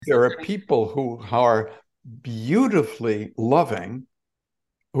there are people who are beautifully loving,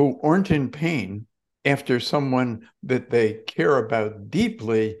 who aren't in pain after someone that they care about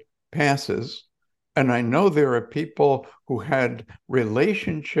deeply passes. And I know there are people who had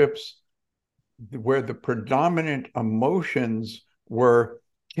relationships where the predominant emotions were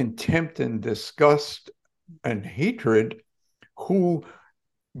contempt and disgust and hatred, who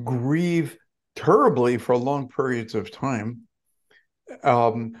grieve terribly for long periods of time.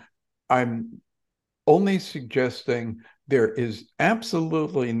 Um, I'm only suggesting there is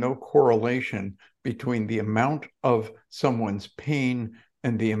absolutely no correlation between the amount of someone's pain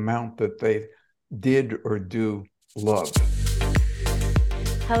and the amount that they did or do love.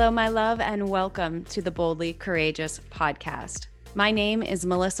 Hello, my love, and welcome to the Boldly Courageous podcast. My name is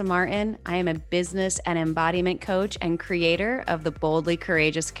Melissa Martin. I am a business and embodiment coach and creator of the Boldly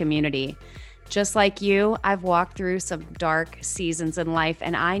Courageous community. Just like you, I've walked through some dark seasons in life,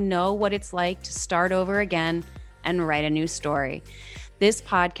 and I know what it's like to start over again and write a new story. This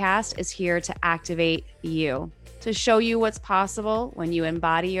podcast is here to activate you, to show you what's possible when you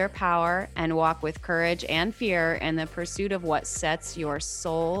embody your power and walk with courage and fear in the pursuit of what sets your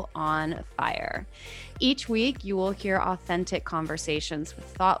soul on fire. Each week, you will hear authentic conversations with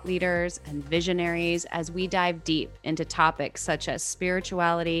thought leaders and visionaries as we dive deep into topics such as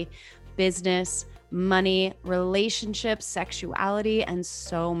spirituality, business, money, relationships, sexuality, and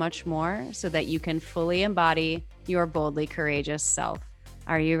so much more so that you can fully embody your boldly courageous self.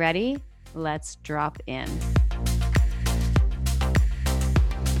 Are you ready? Let's drop in.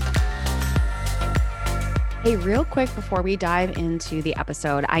 Hey, real quick before we dive into the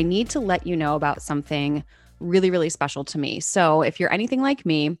episode, I need to let you know about something really, really special to me. So, if you're anything like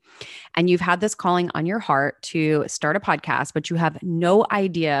me and you've had this calling on your heart to start a podcast, but you have no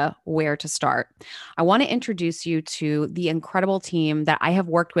idea where to start, I want to introduce you to the incredible team that I have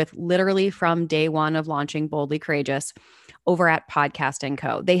worked with literally from day one of launching Boldly Courageous over at Podcast &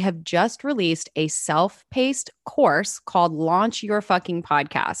 Co. They have just released a self-paced course called Launch Your Fucking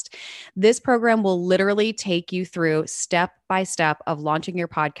Podcast. This program will literally take you through step by step of launching your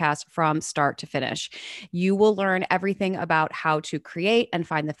podcast from start to finish. You will learn everything about how to create and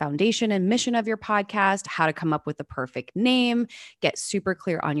find the foundation and mission of your podcast, how to come up with the perfect name, get super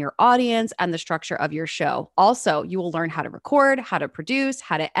clear on your audience and the structure of your show. Also, you will learn how to record, how to produce,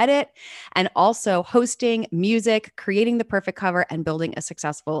 how to edit, and also hosting, music, creating the perfect cover, and building a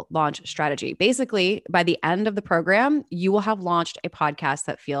successful launch strategy. Basically, by the end of the program, you will have launched a podcast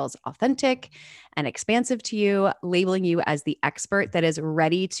that feels authentic and expansive to you, labeling you as the expert that is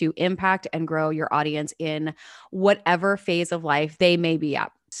ready to impact and grow your audience in whatever phase of life they may be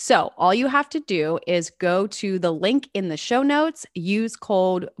at. So all you have to do is go to the link in the show notes, use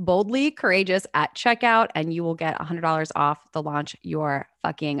code Boldly Courageous at checkout, and you will get $100 off the Launch Your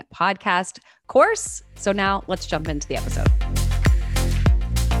Fucking Podcast course. So now let's jump into the episode.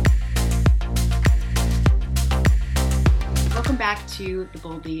 Welcome back to the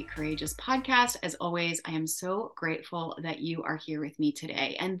Boldly Courageous podcast. As always, I am so grateful that you are here with me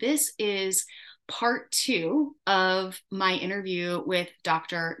today. And this is part 2 of my interview with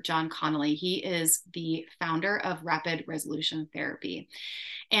Dr. John Connolly. He is the founder of Rapid Resolution Therapy.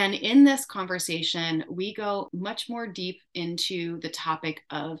 And in this conversation, we go much more deep into the topic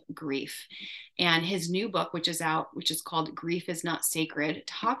of grief. And his new book, which is out, which is called Grief is Not Sacred,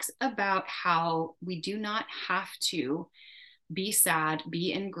 talks about how we do not have to be sad,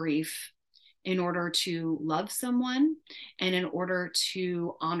 be in grief in order to love someone and in order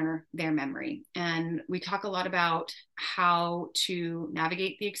to honor their memory. And we talk a lot about how to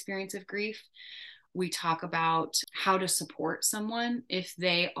navigate the experience of grief. We talk about how to support someone if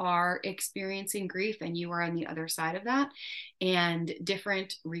they are experiencing grief and you are on the other side of that, and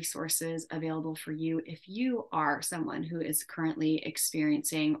different resources available for you if you are someone who is currently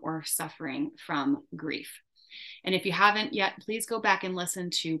experiencing or suffering from grief. And if you haven't yet, please go back and listen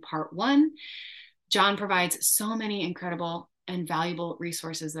to part 1. John provides so many incredible and valuable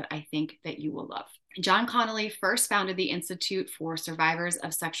resources that I think that you will love. John Connolly first founded the Institute for Survivors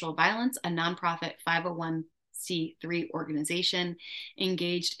of Sexual Violence, a nonprofit 501c3 organization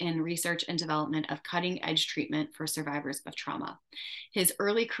engaged in research and development of cutting-edge treatment for survivors of trauma. His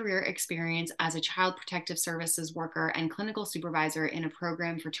early career experience as a child protective services worker and clinical supervisor in a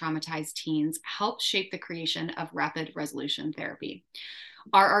program for traumatized teens helped shape the creation of Rapid Resolution Therapy.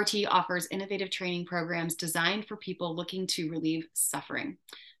 RRT offers innovative training programs designed for people looking to relieve suffering.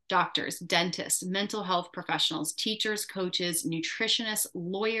 doctors, dentists, mental health professionals, teachers, coaches, nutritionists,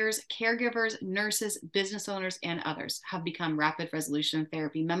 lawyers, caregivers, nurses, business owners, and others have become Rapid Resolution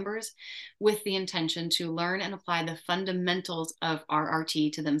Therapy members with the intention to learn and apply the fundamentals of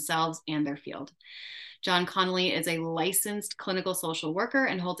RRT to themselves and their field. John Connolly is a licensed clinical social worker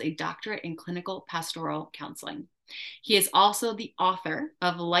and holds a doctorate in clinical pastoral counseling. He is also the author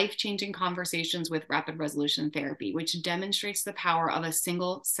of Life-Changing Conversations with Rapid Resolution Therapy, which demonstrates the power of a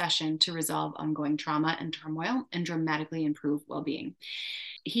single session to resolve ongoing trauma and turmoil and dramatically improve well-being.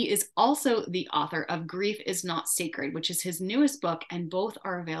 He is also the author of Grief is Not Sacred, which is his newest book, and both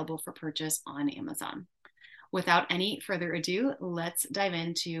are available for purchase on Amazon. Without any further ado, let's dive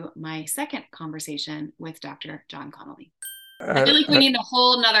into my second conversation with Dr. John Connolly. I feel like we need a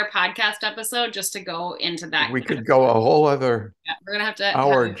whole nother podcast episode just to go into that. We could go a whole other we're gonna have to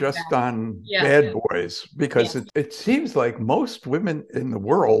hour just on bad boys, because it seems like most women in the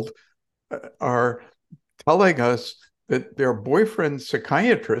world are telling us that their boyfriend's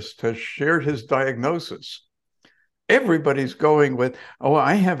psychiatrist has shared his diagnosis. Everybody's going with,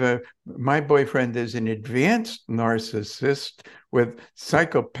 my boyfriend is an advanced narcissist with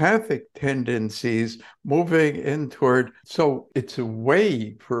psychopathic tendencies moving in toward. So it's a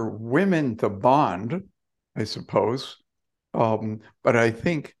way for women to bond, I suppose. But I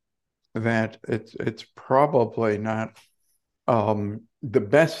think that it's probably not the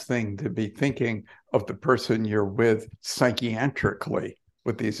best thing to be thinking of the person you're with psychiatrically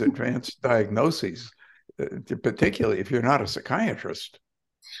with these advanced diagnoses, particularly if you're not a psychiatrist.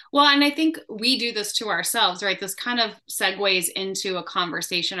 Well, and I think we do this to ourselves, right? This kind of segues into a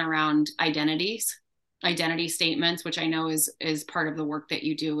conversation around identities, identity statements, which I know is part of the work that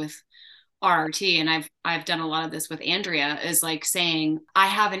you do with RRT. And I've done a lot of this with Andrea, is like saying, I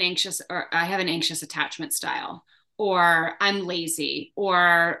have an anxious attachment style, or I'm lazy,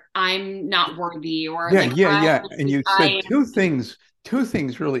 or I'm not worthy, or yeah. And you said two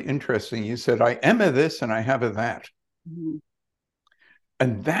things really interesting. You said, I am a this and I have a that. Mm-hmm.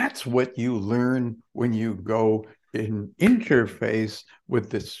 And that's what you learn when you go in interface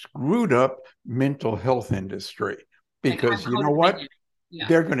with the screwed up mental health industry. Because you know what? Yeah.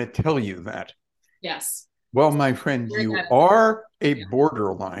 They're going to tell you that. Yes. Well, my friend, you are a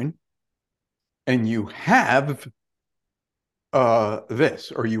borderline and you have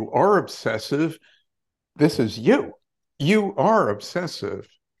this, or you are obsessive. This is you. You are obsessive.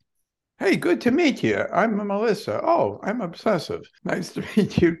 Hey, good to meet you. I'm Melissa. Oh, I'm obsessive. Nice to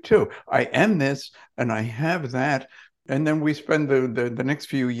meet you too. I am this and I have that. And then we spend the next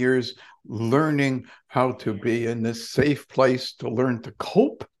few years learning how to be in this safe place to learn to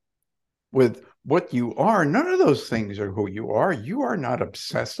cope with what you are. None of those things are who you are. You are not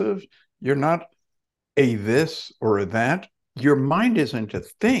obsessive. You're not a this or a that. Your mind isn't a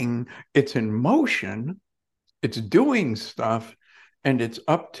thing. It's in motion. It's doing stuff. And it's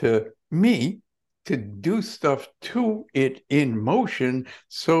up to me to do stuff to it in motion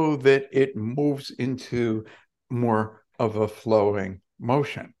so that it moves into more of a flowing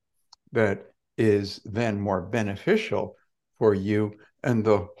motion that is then more beneficial for you and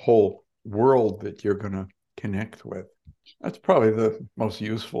the whole world that you're going to connect with. That's probably the most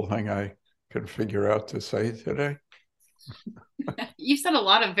useful thing I can figure out to say today. You said a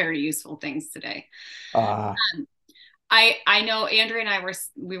lot of very useful things today. I know Andrea and I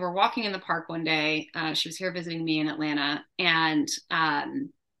were walking in the park one day. She was here visiting me in Atlanta. And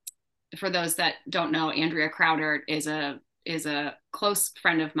for those that don't know, Andrea Crowder is a close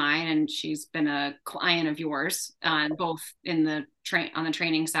friend of mine, and she's been a client of yours, both on the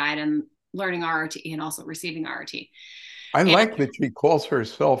training side and learning RRT and also receiving RRT. I like that she calls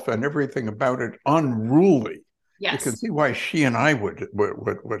herself and everything about it unruly. Yes. You can see why she and I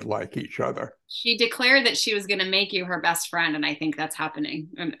would like each other. She declared that she was going to make you her best friend, and I think that's happening.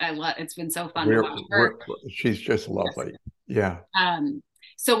 And it's been so fun to watch her. She's just lovely. Yes. Yeah.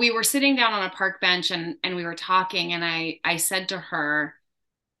 So we were sitting down on a park bench and we were talking, and I said to her,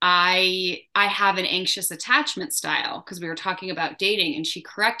 I have an anxious attachment style, because we were talking about dating, and she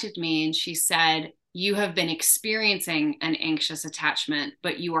corrected me and she said, you have been experiencing an anxious attachment,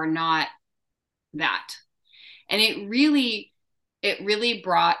 but you are not that. And it really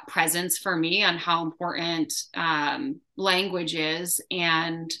brought presence for me on how important language is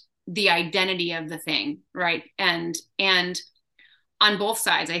and the identity of the thing, right? And on both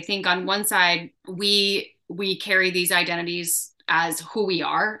sides, I think on one side, we carry these identities as who we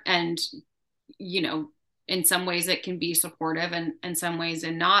are, and you know, in some ways it can be supportive, and in some ways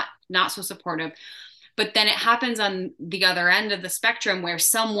and not so supportive. But then it happens on the other end of the spectrum where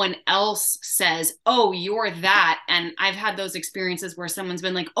someone else says, "Oh, you're that." And I've had those experiences where someone's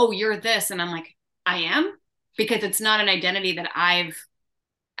been like, "Oh, you're this." And I'm like, "I am?" Because it's not an identity that I've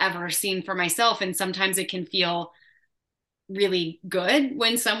ever seen for myself. And sometimes it can feel really good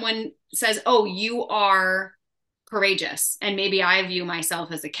when someone says, "Oh, you are courageous." And maybe I view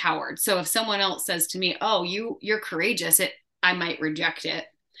myself as a coward. So if someone else says to me, "Oh, you're courageous," I might reject it.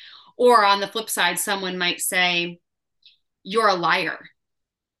 Or on the flip side, someone might say, "You're a liar."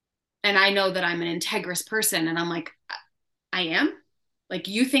 And I know that I'm an integrous person. And I'm like, "I am? Like,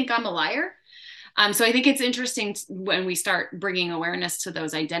 you think I'm a liar?" So I think it's interesting when we start bringing awareness to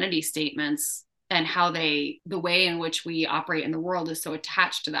those identity statements and how the way in which we operate in the world is so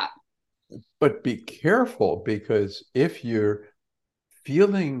attached to that. But be careful, because if you're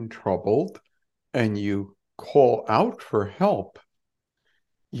feeling troubled and you call out for help,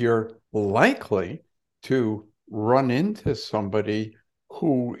 you're likely to run into somebody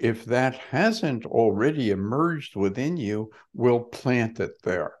who, if that hasn't already emerged within you, will plant it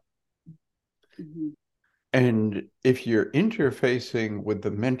there. Mm-hmm. And if you're interfacing with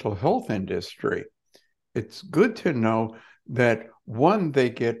the mental health industry, it's good to know that, one, they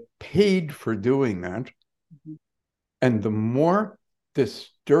get paid for doing that. Mm-hmm. And the more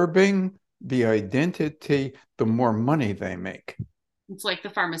disturbing the identity, the more money they make. It's like the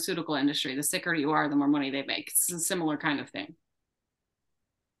pharmaceutical industry. The sicker you are, the more money they make. It's a similar kind of thing.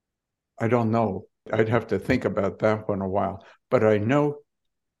 I don't know. I'd have to think about that one a while. But I know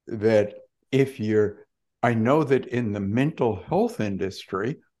that if you're, I know that in the mental health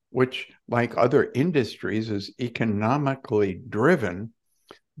industry, which, like other industries, is economically driven,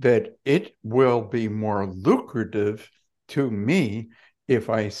 that it will be more lucrative to me if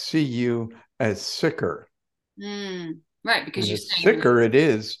I see you as sicker. Right, because And you the say sicker it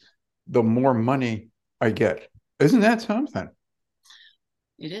is, the more money I get. Isn't that something?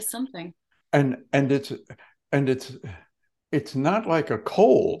 it is something. And it's it's not like a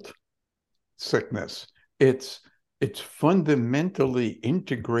cold sickness. It's it's fundamentally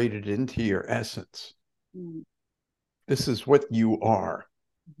integrated into your essence. Mm-hmm. This is what you are.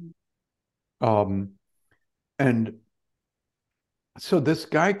 Um, and so this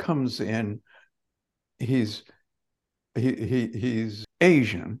guy comes in. He's he's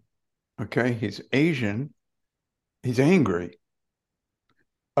Asian. Okay, he's Asian. He's angry.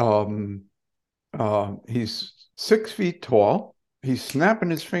 Um, he's 6 feet tall. He's snapping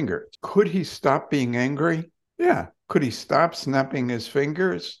his fingers. Could he stop being angry? Yeah. Could he stop snapping his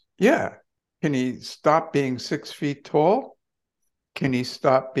fingers? Yeah. Can he stop being 6 feet tall? Can he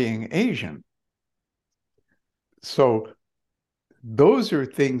stop being Asian? So those are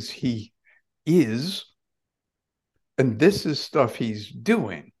things he is, and this is stuff he's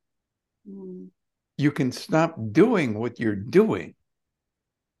doing. Mm-hmm. You can stop doing what you're doing.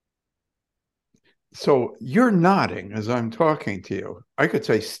 So you're nodding as I'm talking to you. I could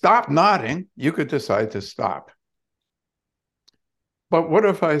say, stop nodding. You could decide to stop. But what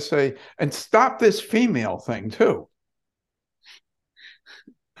if I say, and stop this female thing too?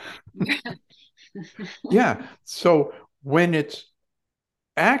 Yeah. So when it's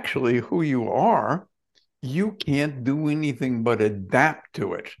actually who you are, you can't do anything but adapt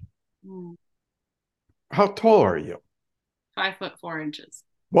to it. Mm. How tall are you? 5'4".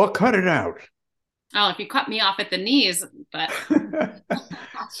 Well, cut it out. Oh, if you cut me off at the knees, but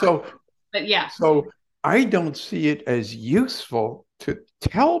so, but yeah. so I don't see it as useful to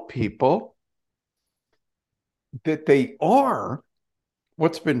tell people that they are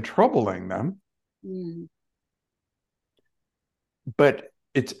what's been troubling them, Mm. but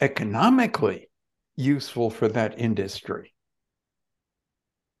it's economically useful for that industry.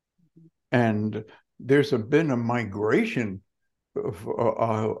 And there's been a migration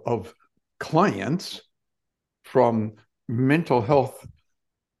of clients from mental health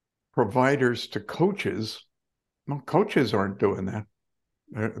providers to coaches. Well, coaches aren't doing that.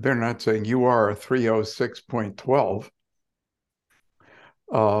 They're not saying you are a 306.12.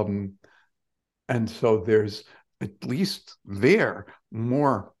 And so there's at least there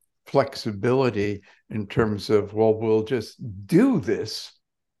more flexibility in terms of, well, we'll just do this.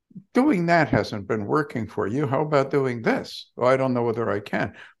 Doing that hasn't been working for you. How about doing this? Well, I don't know whether I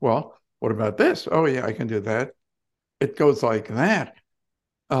can. Well, what about this? Oh, yeah, I can do that. It goes like that,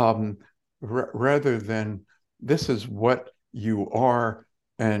 rather than this is what you are,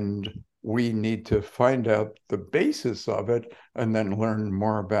 and we need to find out the basis of it and then learn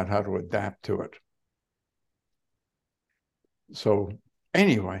more about how to adapt to it. So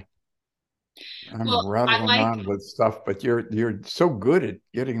anyway, I'm Well, I rattling like on with stuff, but you're so good at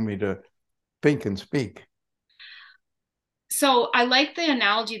getting me to think and speak. So I like the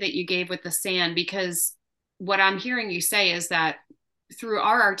analogy that you gave with the sand, because what I'm hearing you say is that through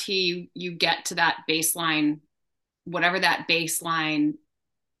RRT, you get to that baseline, whatever that baseline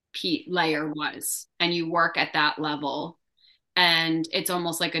layer was, and you work at that level. And it's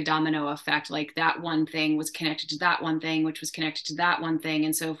almost like a domino effect. Like that one thing was connected to that one thing, which was connected to that one thing.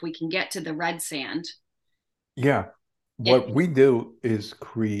 And so if we can get to the red sand. Yeah. What we do is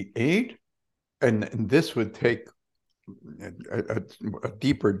create, and this would take a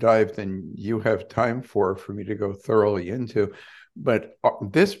deeper dive than you have time for me to go thoroughly into. But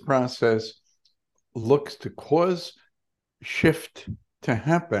this process looks to cause shift to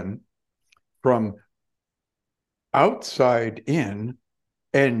happen from outside in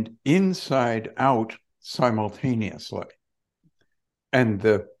and inside out simultaneously. And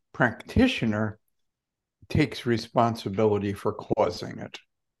the practitioner takes responsibility for causing it.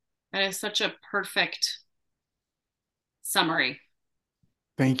 That is such a perfect summary.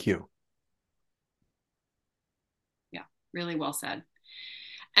 Thank you. Yeah, really well said.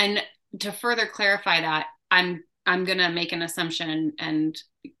 And to further clarify that, I'm gonna make an assumption and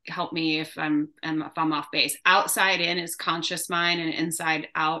help me if I'm off base. Outside in is conscious mind, and inside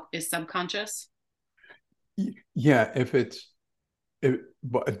out is subconscious. Yeah,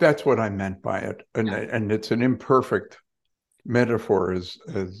 that's what I meant by it, and it's an imperfect metaphor as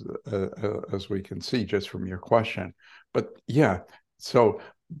we can see just from your question. But yeah, so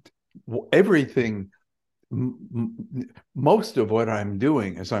everything, most of what I'm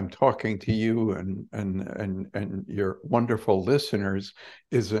doing as I'm talking to you and your wonderful listeners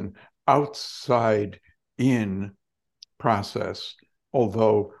is an outside in process,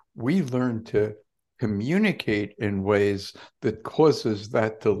 although we learn to communicate in ways that causes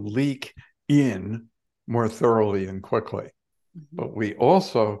that to leak in more thoroughly and quickly. But we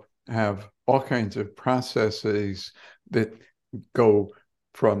also have all kinds of processes that go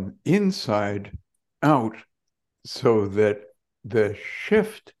from inside out, so that the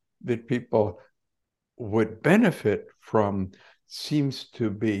shift that people would benefit from seems to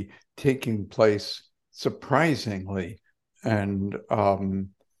be taking place surprisingly and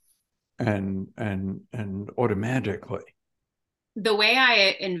automatically. The way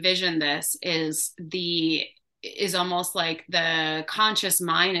I envision this is almost like the conscious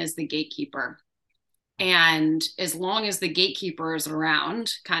mind is the gatekeeper. And as long as the gatekeeper is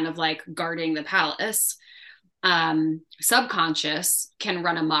around, kind of like guarding the palace, subconscious can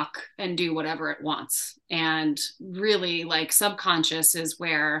run amok and do whatever it wants. And really, like, subconscious is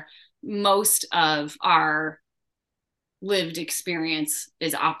where most of our lived experience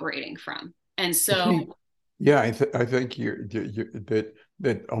is operating from. And so, yeah, I think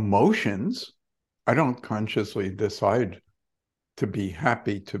that emotions, I don't consciously decide to be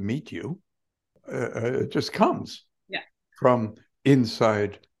happy to meet you. It just comes from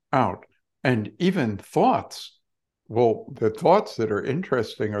inside out. And even thoughts, well, the thoughts that are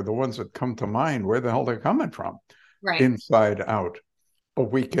interesting are the ones that come to mind, where the hell they're coming from, right. Inside out.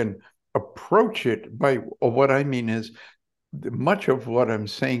 But we can approach it by, what I mean is, much of what I'm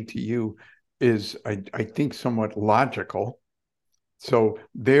saying to you is, I think, somewhat logical. So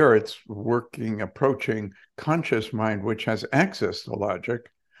there it's approaching conscious mind, which has access to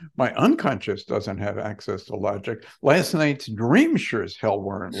logic. My unconscious doesn't have access to logic. Last night's dreams sure as hell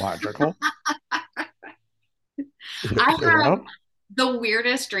weren't logical. I have the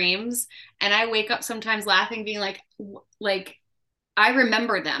weirdest dreams, and I wake up sometimes laughing, being like I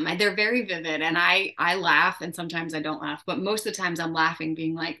remember them. They're very vivid, and I laugh, and sometimes I don't laugh, but most of the times I'm laughing,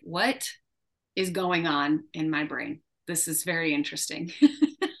 being like, what is going on in my brain? This is very interesting.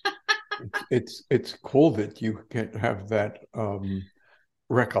 It's cool that you can have that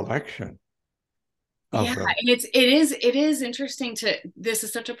recollection. Yeah, and it is interesting this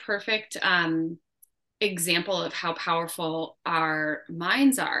is such a perfect example of how powerful our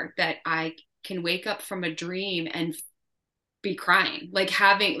minds are, that I can wake up from a dream and be crying, like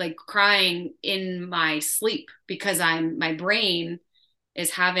crying in my sleep, because my brain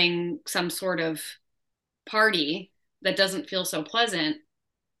is having some sort of party that doesn't feel so pleasant,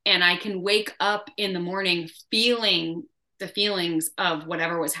 and I can wake up in the morning feeling the feelings of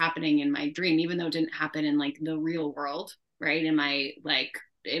whatever was happening in my dream, even though it didn't happen in like the real world, right? I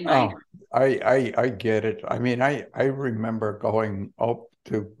get it. I mean, I remember going up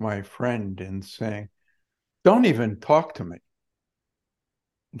to my friend and saying, don't even talk to me.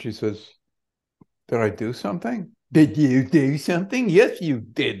 And she says, did I do something? Did you do something? Yes, you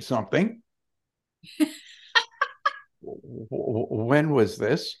did something. When was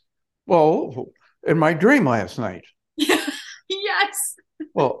this? Well, in my dream last night. Yes.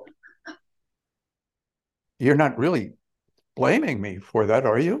 Well, you're not really blaming me for that,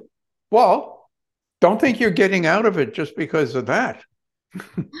 are you? Well, don't think you're getting out of it just because of that.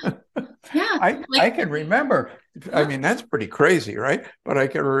 Yeah. I can remember, I mean, that's pretty crazy, right? But I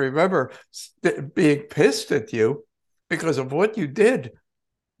can remember being pissed at you because of what you did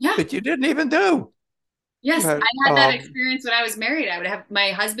Yeah. that you didn't even do. Yes, That, I had that experience when I was married. I would have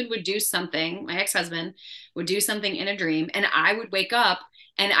my husband would do something, my ex-husband would do something in a dream, and I would wake up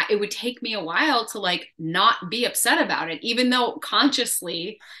and it would take me a while to like not be upset about it, even though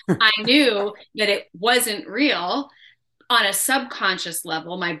consciously I knew that it wasn't real. On a subconscious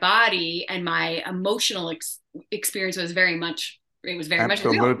level, my body and my emotional experience was very much, it was very much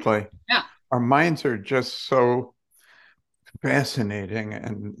real. absolutely. Yeah. Our minds are just so fascinating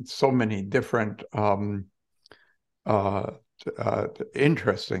and so many different uh,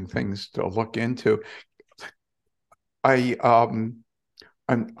 interesting things to look into. I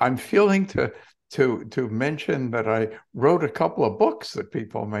I'm feeling to mention that I wrote a couple of books that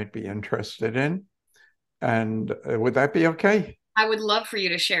people might be interested in, and would that be okay? I would love for you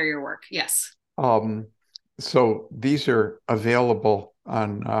to share your work. Yes. Um, so these are available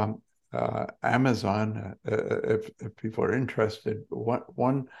on Amazon if people are interested.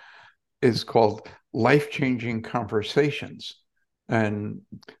 One is called Life-Changing Conversations, and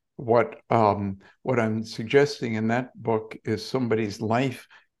what I'm suggesting in that book is somebody's life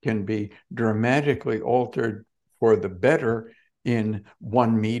can be dramatically altered for the better in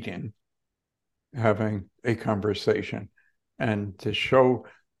one meeting, having a conversation. And to show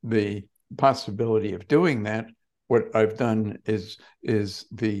the possibility of doing that, what I've done is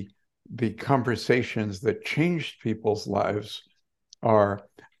the conversations that changed people's lives are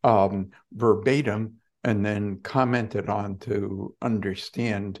verbatim and then commented on to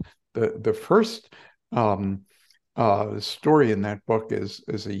understand. The first story in that book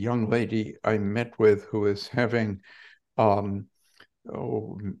is a young lady I met with who is having um,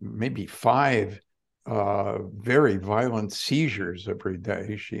 maybe five very violent seizures every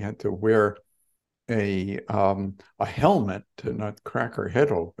day. She had to wear a helmet to not crack her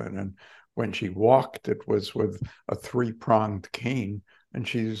head open, and when she walked, it was with a three-pronged cane. And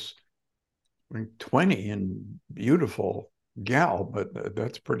she's 20 and beautiful gal, but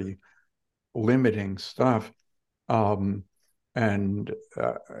that's pretty limiting stuff. Um, and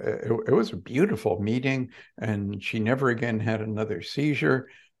it was a beautiful meeting, and she never again had another seizure.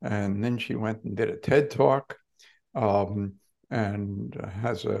 And then she went and did a TED Talk, um, and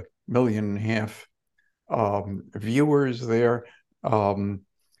has 1.5 million viewers there. Um,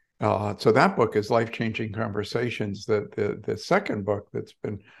 so that book is Life-Changing Conversations. The second book that's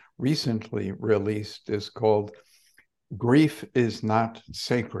been recently released is called Grief is Not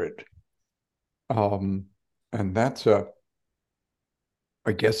Sacred. Um, and that's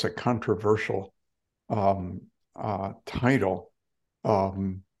I guess, a controversial um, title,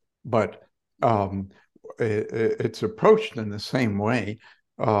 um, but it's approached in the same way,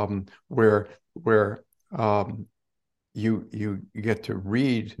 where you get to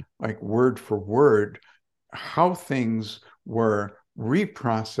read like word for word how things were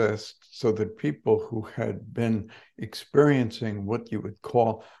reprocessed so that people who had been experiencing what you would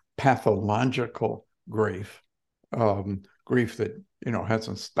call pathological grief, grief that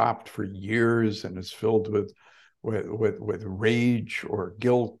hasn't stopped for years and is filled with rage or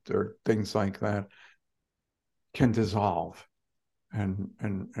guilt or things like that, can dissolve,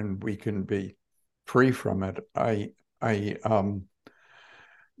 and we can be free from it. I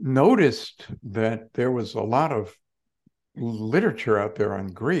noticed that there was a lot of literature out there on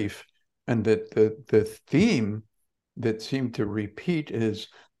grief, and that the theme that seemed to repeat is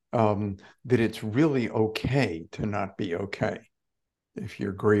that it's really okay to not be okay if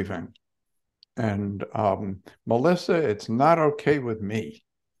you're grieving. And Melissa, it's not okay with me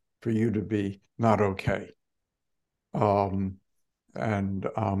for you to be not okay. Um, and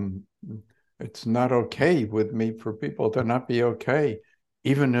it's not okay with me for people to not be okay,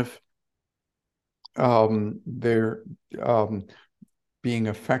 even if they're being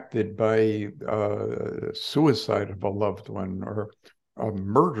affected by suicide of a loved one, or a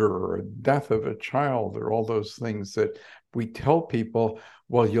murder, or a death of a child, or all those things that we tell people,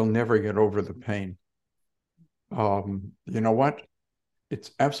 well, you'll never get over the pain. You know what?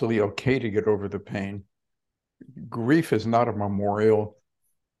 It's absolutely okay to get over the pain. Grief is not a memorial.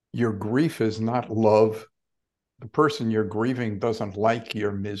 Your grief is not love. The person you're grieving doesn't like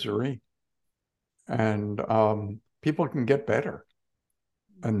your misery. And people can get better.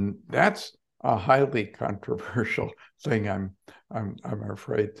 And that's a highly controversial thing, I'm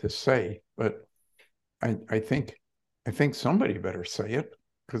afraid to say, but I think somebody better say it.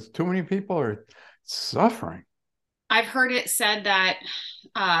 because too many people are suffering. I've heard it said that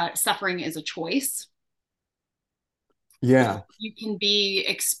suffering is a choice. Yeah. You can be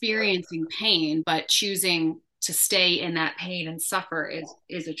experiencing pain, but choosing to stay in that pain and suffer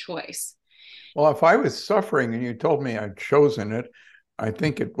is a choice. Well, if I was suffering and you told me I'd chosen it, I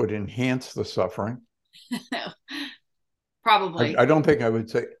think it would enhance the suffering. Probably. I don't think I would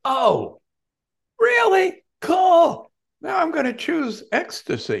say, oh, really? Cool. Now I'm going to choose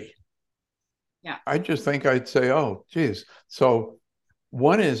ecstasy. Yeah. I just think I'd say, oh, geez. So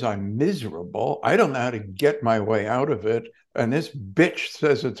one is I'm miserable. I don't know how to get my way out of it. And this bitch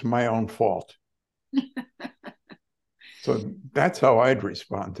says it's my own fault. So that's how I'd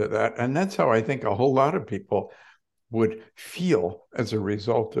respond to that. And that's how I think a whole lot of people would feel as a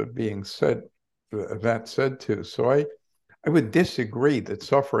result of being said to. So I would disagree that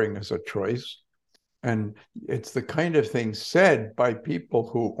suffering is a choice. And it's the kind of thing said by people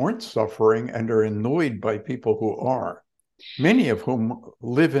who aren't suffering and are annoyed by people who are, many of whom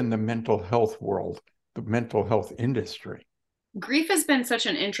live in the mental health world, the mental health industry. Grief has been such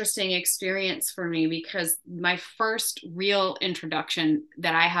an interesting experience for me because my first real introduction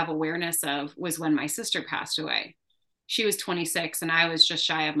that I have awareness of was when my sister passed away. She was 26 and I was just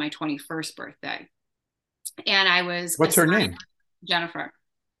shy of my 21st birthday. And I was What's her name? Jennifer.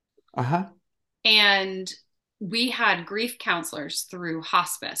 Uh-huh. And we had grief counselors through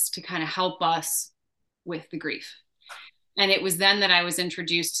hospice to kind of help us with the grief. And it was then that I was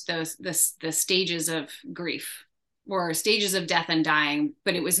introduced to the stages of grief or stages of death and dying.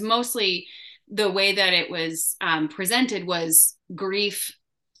 But it was mostly the way that it was presented was grief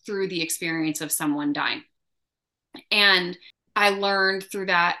through the experience of someone dying. And I learned through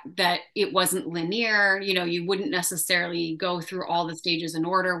that it wasn't linear. You know, you wouldn't necessarily go through all the stages in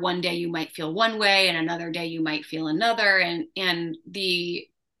order. One day you might feel one way and another day you might feel another. And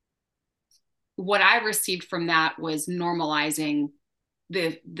what I received from that was normalizing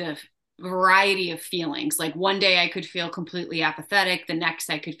the variety of feelings. Like one day I could feel completely apathetic, the next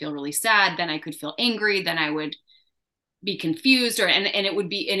I could feel really sad, then I could feel angry, then I would be confused and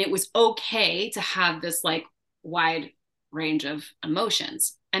it was okay to have this like wide range of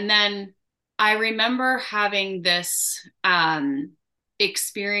emotions. And then I remember having this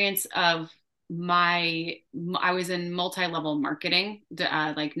experience of I was in multi-level marketing,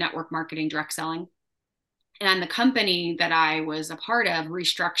 like network marketing, direct selling. And the company that I was a part of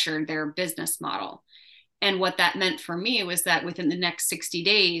restructured their business model. And what that meant for me was that within the next 60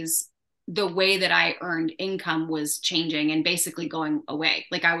 days, the way that I earned income was changing and basically going away.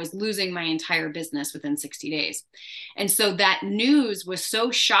 Like I was losing my entire business within 60 days. And so that news was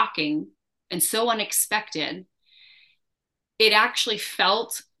so shocking and so unexpected. It actually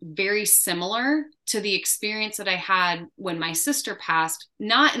felt very similar to the experience that I had when my sister passed,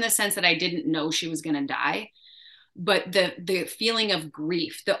 not in the sense that I didn't know she was going to die, but the feeling of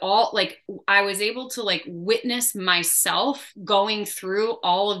grief, I was able to like witness myself going through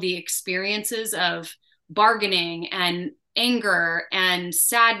all of the experiences of bargaining and anger and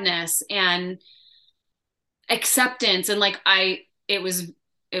sadness and acceptance. And like it was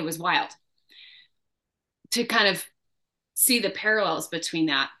wild to kind of see the parallels between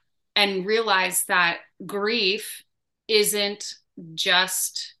that and realize that grief isn't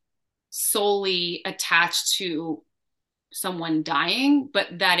just solely attached to someone dying, but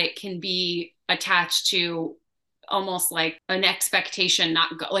that it can be attached to almost like an expectation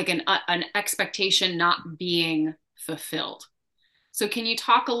an expectation not being fulfilled. So can you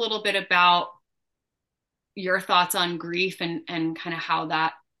talk a little bit about your thoughts on grief and kind of how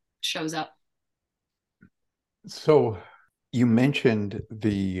that shows up? So you mentioned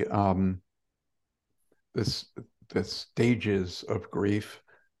the stages of grief.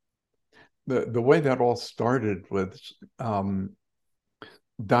 The way that all started with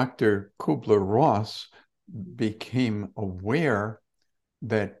Dr. Kubler-Ross became aware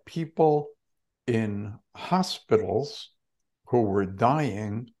that people in hospitals who were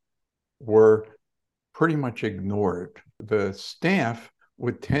dying were pretty much ignored. The staff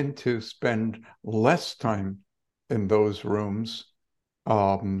would tend to spend less time in those rooms.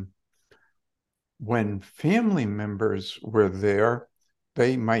 When family members were there,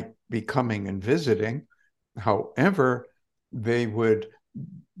 they might be coming and visiting. However, they would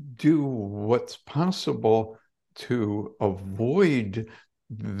do what's possible to avoid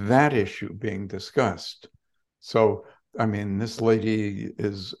that issue being discussed. So, I mean, this lady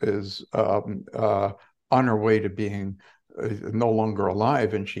is on her way to being no longer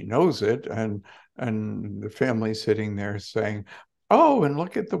alive, and she knows it, and the family's sitting there saying, "Oh, and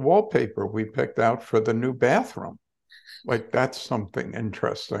look at the wallpaper we picked out for the new bathroom." like that's something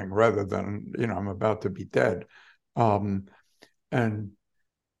interesting rather than, I'm about to be dead. Um, and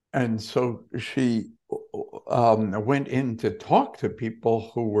and so she went in to talk to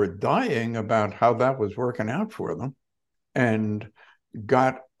people who were dying about how that was working out for them, and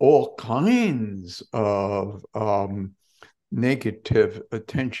got all kinds of negative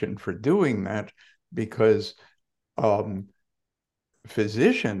attention for doing that, because um,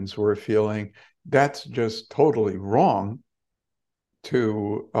 physicians were feeling that's just totally wrong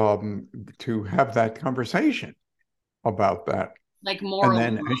to have that conversation about that. Like And morally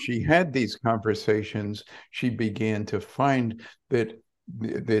then as wrong. she had these conversations, she began to find that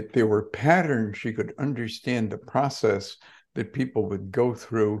there were patterns. She could understand the process that people would go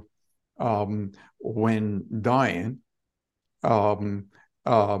through when dying. Um,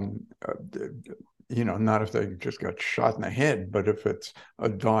 um, uh, Not if they just got shot in the head, but if it's a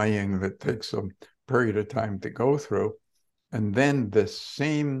dying that takes a period of time to go through. And then the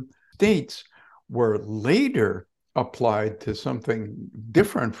same states were later applied to something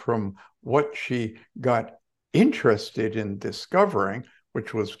different from what she got interested in discovering,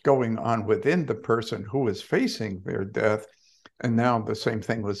 which was going on within the person who was facing their death. And now the same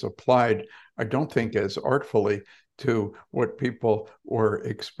thing was applied, I don't think as artfully, to what people were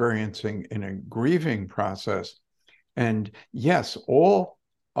experiencing in a grieving process. And yes, all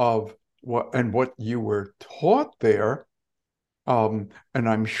of what you were taught there, and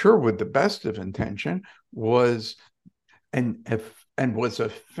I'm sure with the best of intention, was and was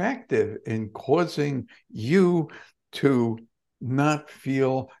effective in causing you to not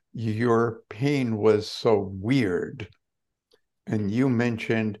feel your pain was so weird. And you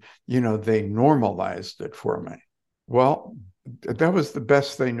mentioned, they normalized it for me. Well, that was the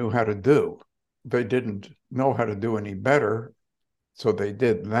best they knew how to do. They didn't know how to do any better, so they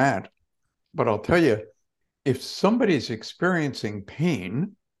did that. But I'll tell you, if somebody's experiencing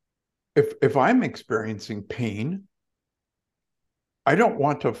pain, if I'm experiencing pain, I don't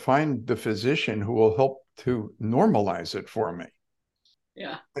want to find the physician who will help to normalize it for me.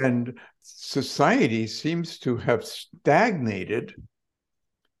 Yeah. And society seems to have stagnated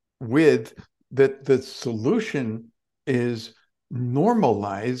with that. The solution is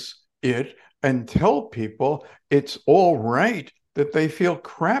normalize it and tell people it's all right that they feel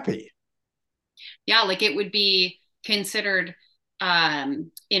crappy. Yeah, like it would be considered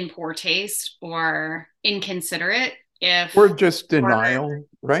in poor taste or inconsiderate Or if just or denial,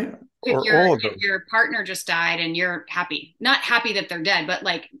 right? if Or your all of if those. your partner just died and you're happy, not happy that they're dead, but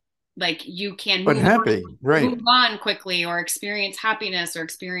like you can But happy, move right? on quickly or experience happiness or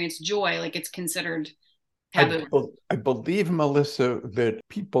experience joy, like it's considered I, taboo. I believe, Melissa, that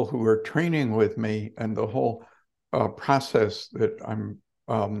people who are training with me and the whole process that I'm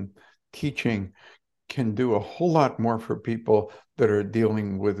um, teaching can do a whole lot more for people that are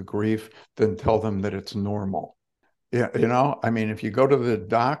dealing with grief than tell them that it's normal. Yeah, I mean, if you go to the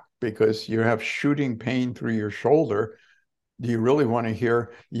doc because you have shooting pain through your shoulder, do you really want to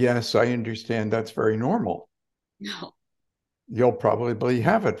hear, yes, I understand that's very normal? No, You'll probably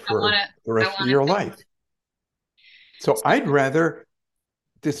have it I want for the to. I rest of want your to. life. So I'd rather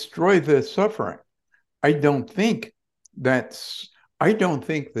destroy the suffering. I don't think that's I don't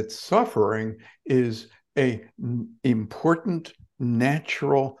think that suffering is a important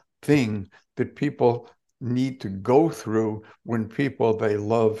natural thing that people need to go through when people they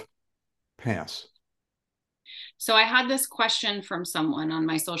love pass. So I had this question from someone on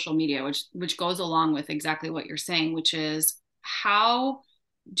my social media, which goes along with exactly what you're saying, which is how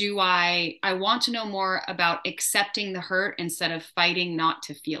do I want to know more about accepting the hurt instead of fighting not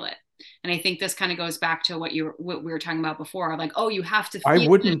to feel it. And I think this kind of goes back to what we were talking about before, like, oh, you have to I feel it.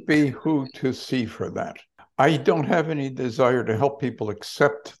 wouldn't be who to see for that. I don't have any desire to help people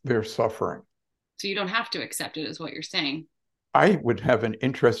accept their suffering. So you don't have to accept it, is what you're saying. I would have an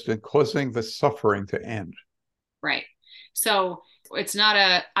interest in causing the suffering to end. Right. So it's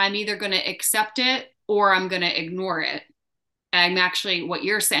not I'm either going to accept it or I'm going to ignore it. I'm actually, what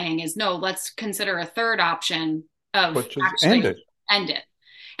you're saying is no, let's consider a third option of Which is end actually it. end it.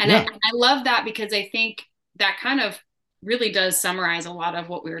 And Yeah. I love that because I think that kind of really does summarize a lot of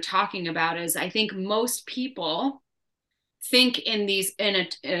what we were talking about is I think most people think in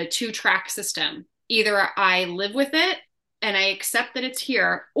a two-track system. Either I live with it and I accept that it's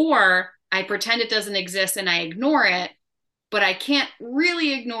here, or I pretend it doesn't exist and I ignore it, but I can't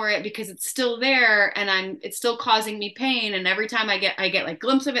really ignore it because it's still there and it's still causing me pain. And every time I get like a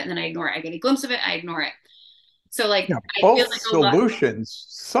glimpse of it and then I ignore it. I get a glimpse of it, I ignore it. So like Yeah. I feel Both like a lot. solutions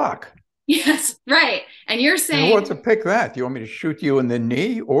suck. Yes, right. And you're And who saying wants to pick that? Do you want me to shoot you in the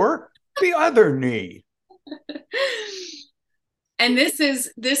knee or the other knee? And this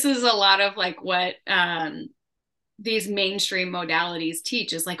is a lot of like what these mainstream modalities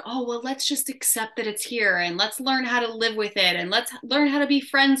teach is like, oh, well, let's just accept that it's here and let's learn how to live with it and let's learn how to be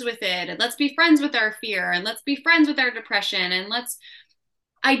friends with it and let's be friends with our fear and let's be friends with our depression and let's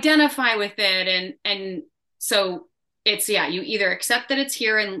identify with it. And so it's, yeah, you either accept that it's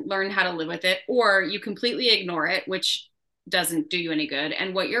here and learn how to live with it, or you completely ignore it, which doesn't do you any good.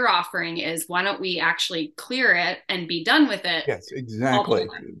 And what you're offering is, why don't we actually clear it and be done with it? Yes, exactly.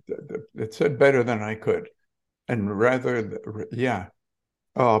 It said better than I could. And rather, yeah.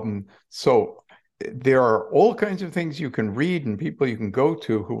 So there are all kinds of things you can read and people you can go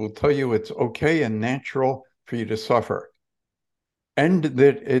to who will tell you it's okay and natural for you to suffer, and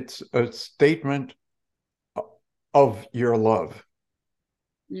that it's a statement of your love.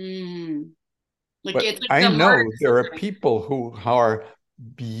 Mm. Like But it's like I the know martyrs. there are people who are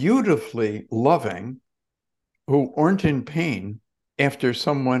beautifully loving, who aren't in pain after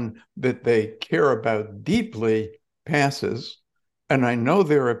someone that they care about deeply passes. And I know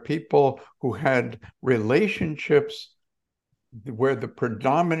there are people who had relationships where the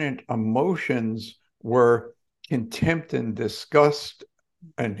predominant emotions were contempt and disgust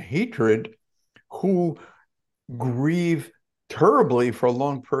and hatred, who grieve terribly for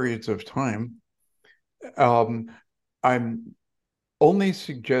long periods of time. I'm only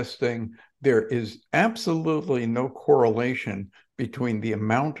suggesting there is absolutely no correlation between the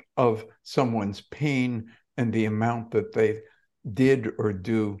amount of someone's pain and the amount that they did or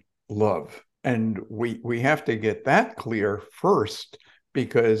do love. And we have to get that clear first,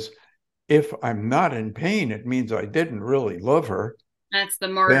 because if I'm not in pain, it means I didn't really love her. That's the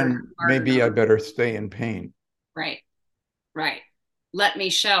Then maybe I martyrdom. better stay in pain. Right. Right. Let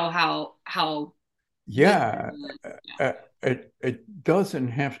me show how this Yeah, yeah. it doesn't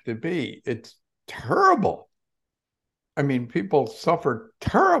have to be. It's terrible. I mean, people suffer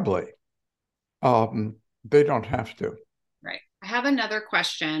terribly. They don't have to. Right. I have another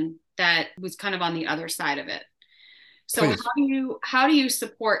question that was kind of on the other side of it. So Please. how do you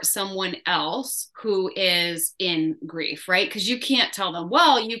support someone else who is in grief, right? Because you can't tell them,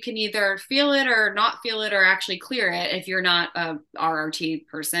 well, you can either feel it or not feel it or actually clear it if you're not a RRT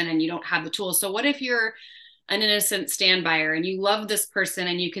person and you don't have the tools. So what if you're an innocent standbyer and you love this person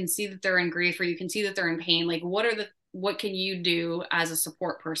and you can see that they're in grief or you can see that they're in pain? Like what can you do as a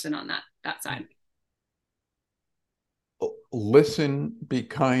support person on that side? Listen, be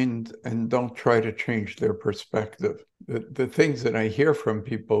kind, and don't try to change their perspective. The things that I hear from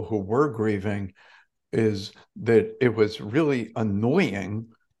people who were grieving is that it was really annoying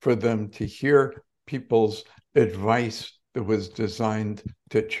for them to hear people's advice that was designed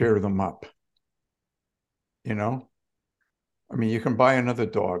to cheer them up. You know, I mean, you can buy another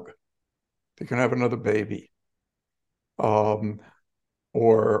dog, you can have another baby, um,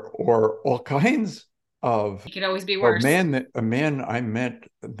 or all kinds of. It could always be worse. A man I met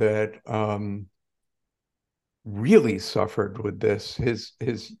that really suffered with this.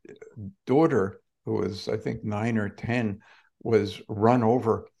 His daughter, who was I think 9 or 10, was run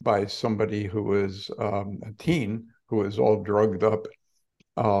over by somebody who was a teen who was all drugged up,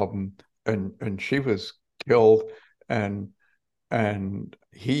 and she was killed, and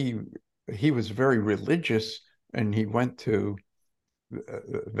he was very religious, and he went to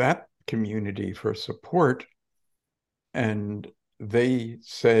that community for support, and they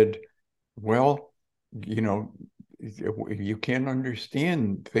said, well, you know, you can't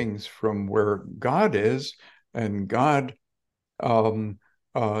understand things from where God is, and God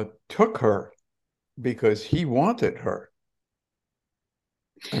took her because he wanted her.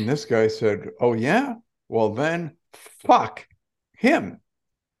 And this guy said, oh, yeah, well, then fuck him.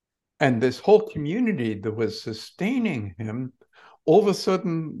 And this whole community that was sustaining him all of a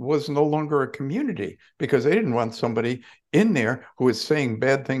sudden was no longer a community, because they didn't want somebody in there who was saying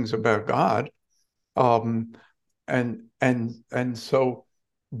bad things about God. Um, and so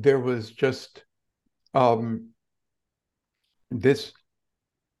there was just this.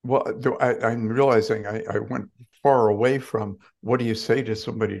 Well, I'm realizing I went far away from what do you say to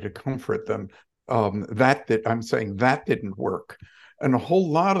somebody to comfort them. That I'm saying that didn't work, and a whole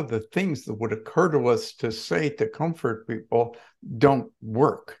lot of the things that would occur to us to say to comfort people don't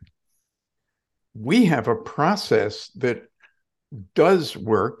work. We have a process that does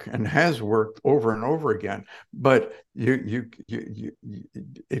work and has worked over and over again. But if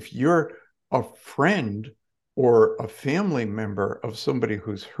you're a friend or a family member of somebody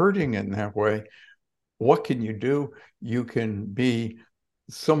who's hurting in that way, what can you do? You can be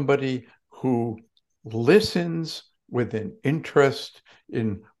somebody who listens with an interest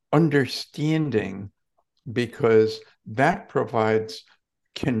in understanding because that provides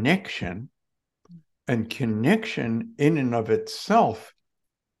connection, and connection in and of itself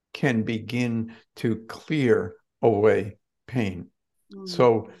can begin to clear away pain.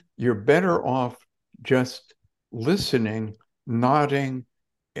 So you're better off just listening, nodding,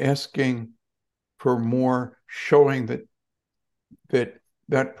 asking for more, showing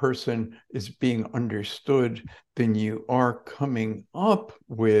that person is being understood, than you are coming up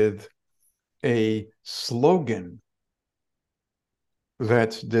with a slogan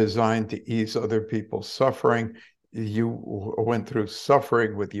that's designed to ease other people's suffering. You went through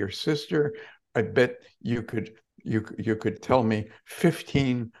suffering with your sister. I bet you could tell me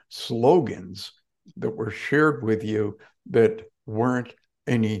 15 slogans that were shared with you that weren't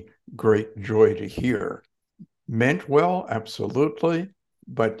any great joy to hear. Meant well, absolutely,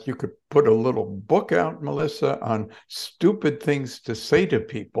 but you could put a little book out, Melissa, on stupid things to say to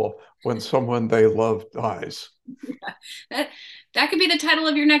people when someone they love dies. that that could be the title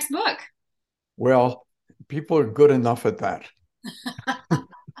of your next book. Well, people are good enough at that.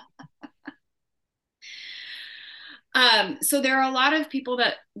 So there are a lot of people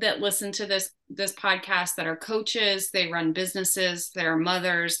that listen to this podcast that are coaches, they run businesses, they're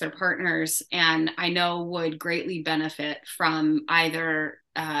mothers, they're partners, and I know would greatly benefit from either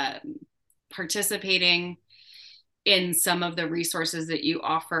participating in some of the resources that you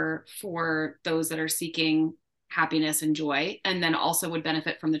offer for those that are seeking happiness and joy, and then also would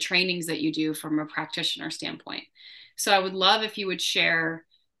benefit from the trainings that you do from a practitioner standpoint. So I would love if you would share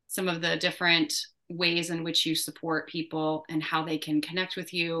some of the different ways in which you support people and how they can connect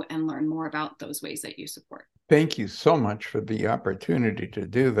with you and learn more about those ways that you support. Thank you so much for the opportunity to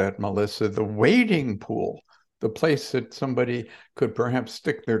do that, Melissa. The wading pool, the place that somebody could perhaps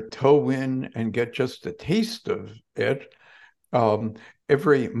stick their toe in and get just a taste of it.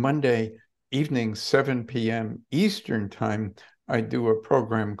 Every Monday evening, 7 p.m. Eastern time, I do a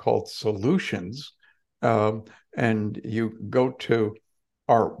program called Solutions. And you go to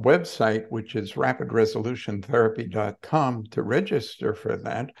our website, which is rapidresolutiontherapy.com, to register for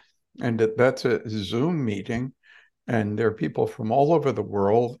that. And that's a Zoom meeting. And there are people from all over the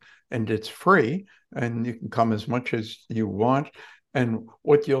world, and it's free, and you can come as much as you want. And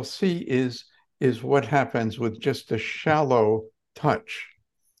what you'll see is what happens with just a shallow touch.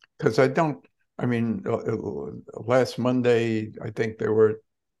 Because last Monday, I think there were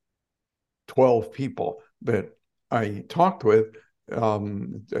 12 people that I talked with.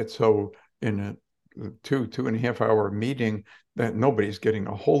 So in a 2.5 hour meeting, that nobody's getting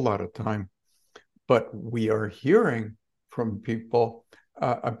a whole lot of time. But we are hearing from people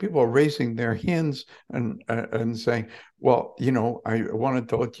are raising their hands and saying, well, I wanted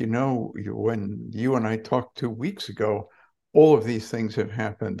to let you know, when you and I talked 2 weeks ago, all of these things have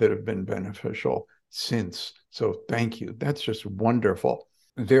happened that have been beneficial since. So thank you. That's just wonderful.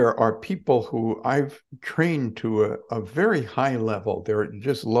 There are people who I've trained to a very high level. They're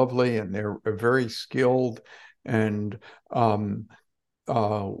just lovely, and they're very skilled, and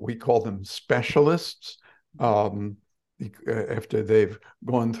we call them specialists. After they've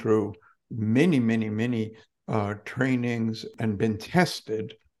gone through many, many, many trainings and been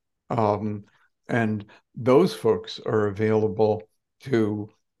tested. And those folks are available to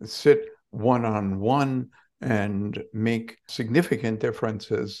sit one-on-one and make significant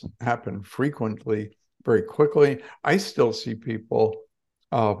differences happen frequently, very quickly. I still see people,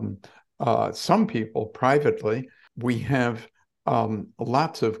 some people privately. We have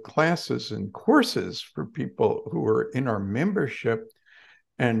lots of classes and courses for people who are in our membership,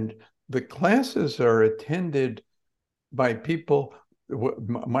 and the classes are attended by people.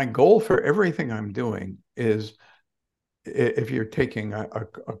 My goal for everything I'm doing is, if you're taking a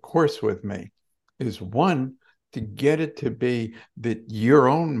course with me, is one, to get it to be that your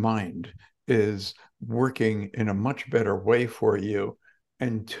own mind is working in a much better way for you,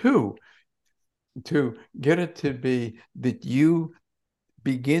 and two, to get it to be that you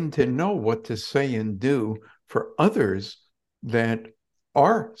begin to know what to say and do for others that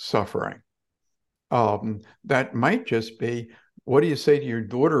are suffering. That might just be, what do you say to your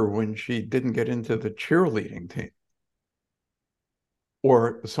daughter when she didn't get into the cheerleading team?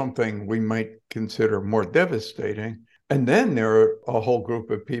 Or something we might consider more devastating. And then there are a whole group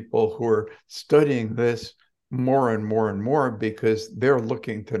of people who are studying this more and more and more, because they're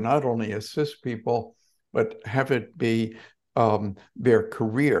looking to not only assist people, but have it be their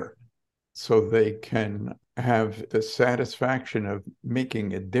career, so they can have the satisfaction of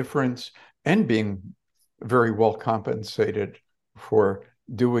making a difference and being very well compensated for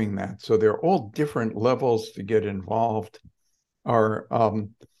doing that. So there are all different levels to get involved. Our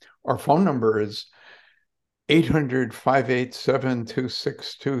phone number is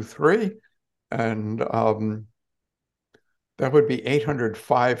 800-587-2623. And that would be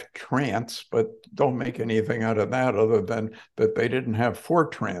 805-TRANCE, but don't make anything out of that other than that they didn't have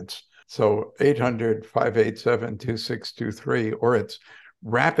Fortran. So 800-587-2623, or it's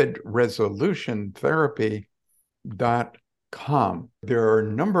rapidresolutiontherapy.com. There are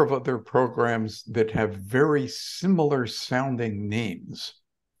a number of other programs that have very similar sounding names.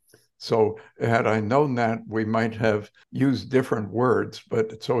 So had I known that, we might have used different words,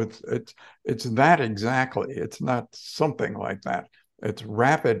 but so it's that exactly. It's not something like that. It's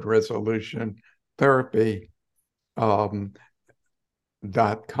rapid resolution therapy .com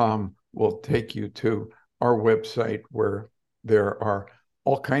will take you to our website where there are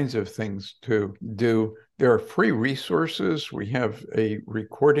all kinds of things to do. There are free resources. We have a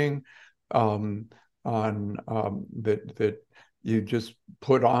recording on that you just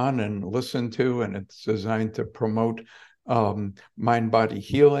put on and listen to, and it's designed to promote mind-body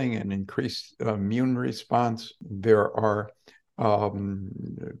healing and increase immune response. There are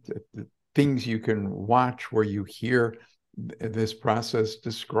things you can watch where you hear this process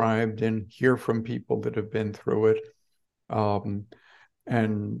described and hear from people that have been through it.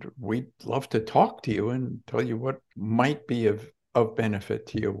 And we'd love to talk to you and tell you what might be of benefit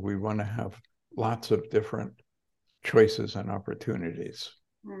to you. We want to have lots of different choices and opportunities.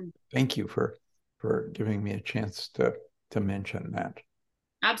 Thank you for giving me a chance to mention that.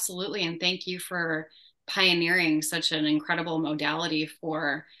 Absolutely. And thank you for pioneering such an incredible modality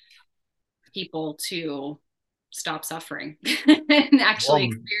for people to stop suffering and actually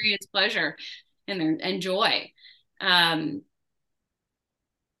experience pleasure and joy.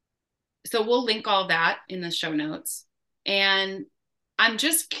 So we'll link all that in the show notes. And I'm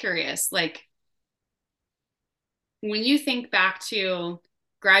just curious, like, when you think back to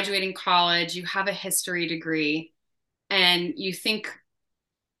graduating college, you have a history degree, and you think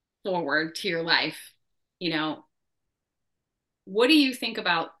forward to your life, what do you think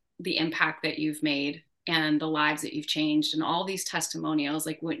about the impact that you've made and the lives that you've changed and all these testimonials?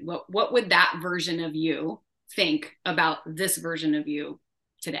 Like, what would that version of you think about this version of you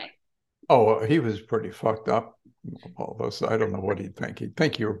today? Oh, he was pretty fucked up. Although I don't know what he'd think. He'd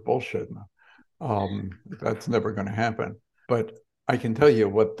think you're bullshitting. That's never going to happen. But I can tell you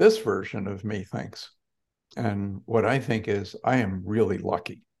what this version of me thinks. And what I think is I am really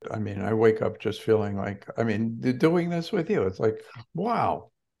lucky. I mean, I wake up just feeling like, doing this with you, it's like,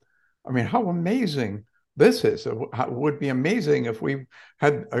 wow. I mean, how amazing this is. It would be amazing if we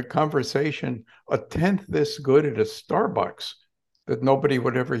had a conversation a tenth this good at a Starbucks that nobody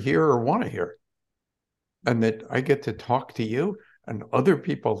would ever hear or want to hear. And that I get to talk to you and other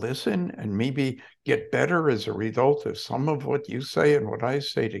people listen and maybe get better as a result of some of what you say and what I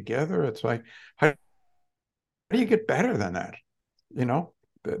say together. It's like, how do you get better than that?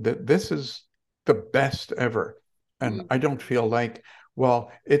 This is the best ever. And I don't feel like,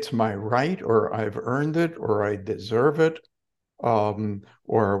 well, it's my right, or I've earned it, or I deserve it, or,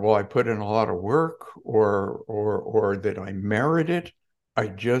 well, I put in a lot of work, or that I merit it. I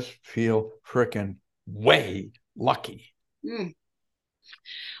just feel freaking way lucky.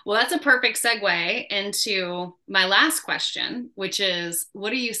 Well, that's a perfect segue into my last question, which is,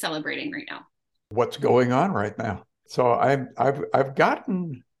 what are you celebrating right now? What's going on right now? So I've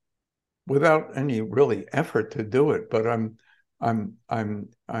gotten, without any really effort to do it, but I'm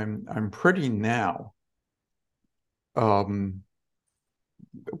pretty now,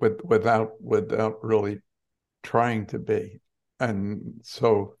 without really trying to be. And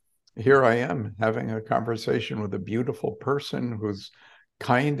so here I am having a conversation with a beautiful person who's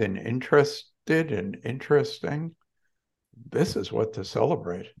kind and interested and interesting. This is what to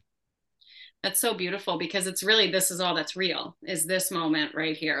celebrate. That's so beautiful, because it's really, this is all that's real, is this moment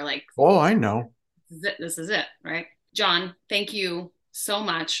right here. Like, oh, I know. This is it, right? John, thank you so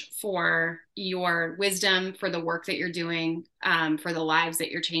much for your wisdom, for the work that you're doing, for the lives that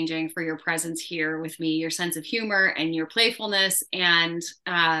you're changing, for your presence here with me, your sense of humor and your playfulness. And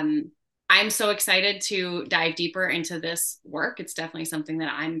I'm so excited to dive deeper into this work. It's definitely something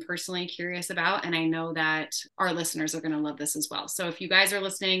that I'm personally curious about. And I know that our listeners are going to love this as well. So if you guys are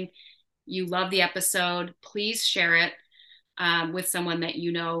listening, you love the episode, please share it with someone that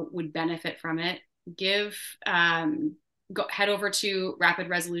you know would benefit from it. Head over to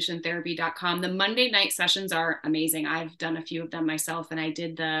rapidresolutiontherapy.com. The Monday night sessions are amazing. I've done a few of them myself, and I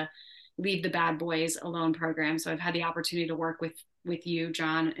did the Leave the Bad Boys Alone program. So I've had the opportunity to work with you,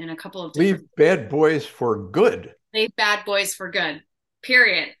 John, in a couple of different... Leave Bad Boys for Good. Leave Bad Boys for Good,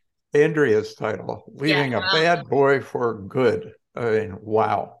 period. Andrea's title, Leaving a Bad Boy for Good. I mean,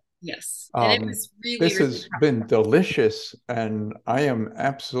 wow. Yes. And it was really, this really has been delicious, and I am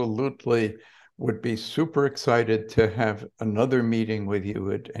absolutely would be super excited to have another meeting with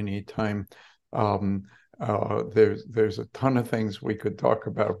you at any time. There's a ton of things we could talk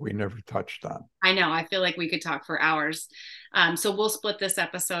about we never touched on. I know. I feel like we could talk for hours. So we'll split this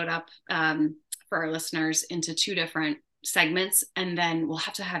episode up for our listeners into 2 different segments, and then we'll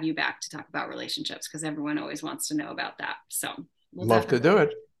have to have you back to talk about relationships because everyone always wants to know about that. So we'll love to do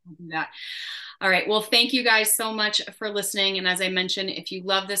it. Do that. All right. Well, thank you guys so much for listening. And as I mentioned, if you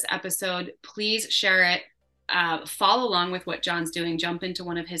love this episode, please share it. Follow along with what John's doing. Jump into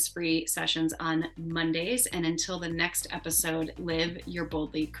one of his free sessions on Mondays. And until the next episode, live your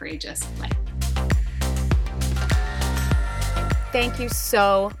boldly courageous life. Thank you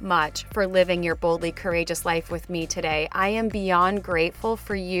so much for living your boldly courageous life with me today. I am beyond grateful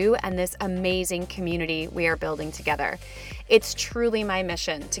for you and this amazing community we are building together. It's truly my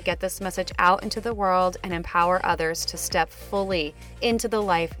mission to get this message out into the world and empower others to step fully into the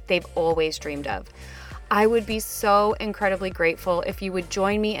life they've always dreamed of. I would be so incredibly grateful if you would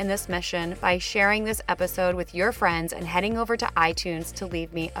join me in this mission by sharing this episode with your friends and heading over to iTunes to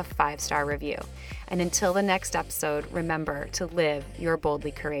leave me a 5-star review. And until the next episode, remember to live your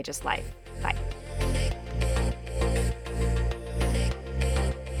boldly courageous life. Bye.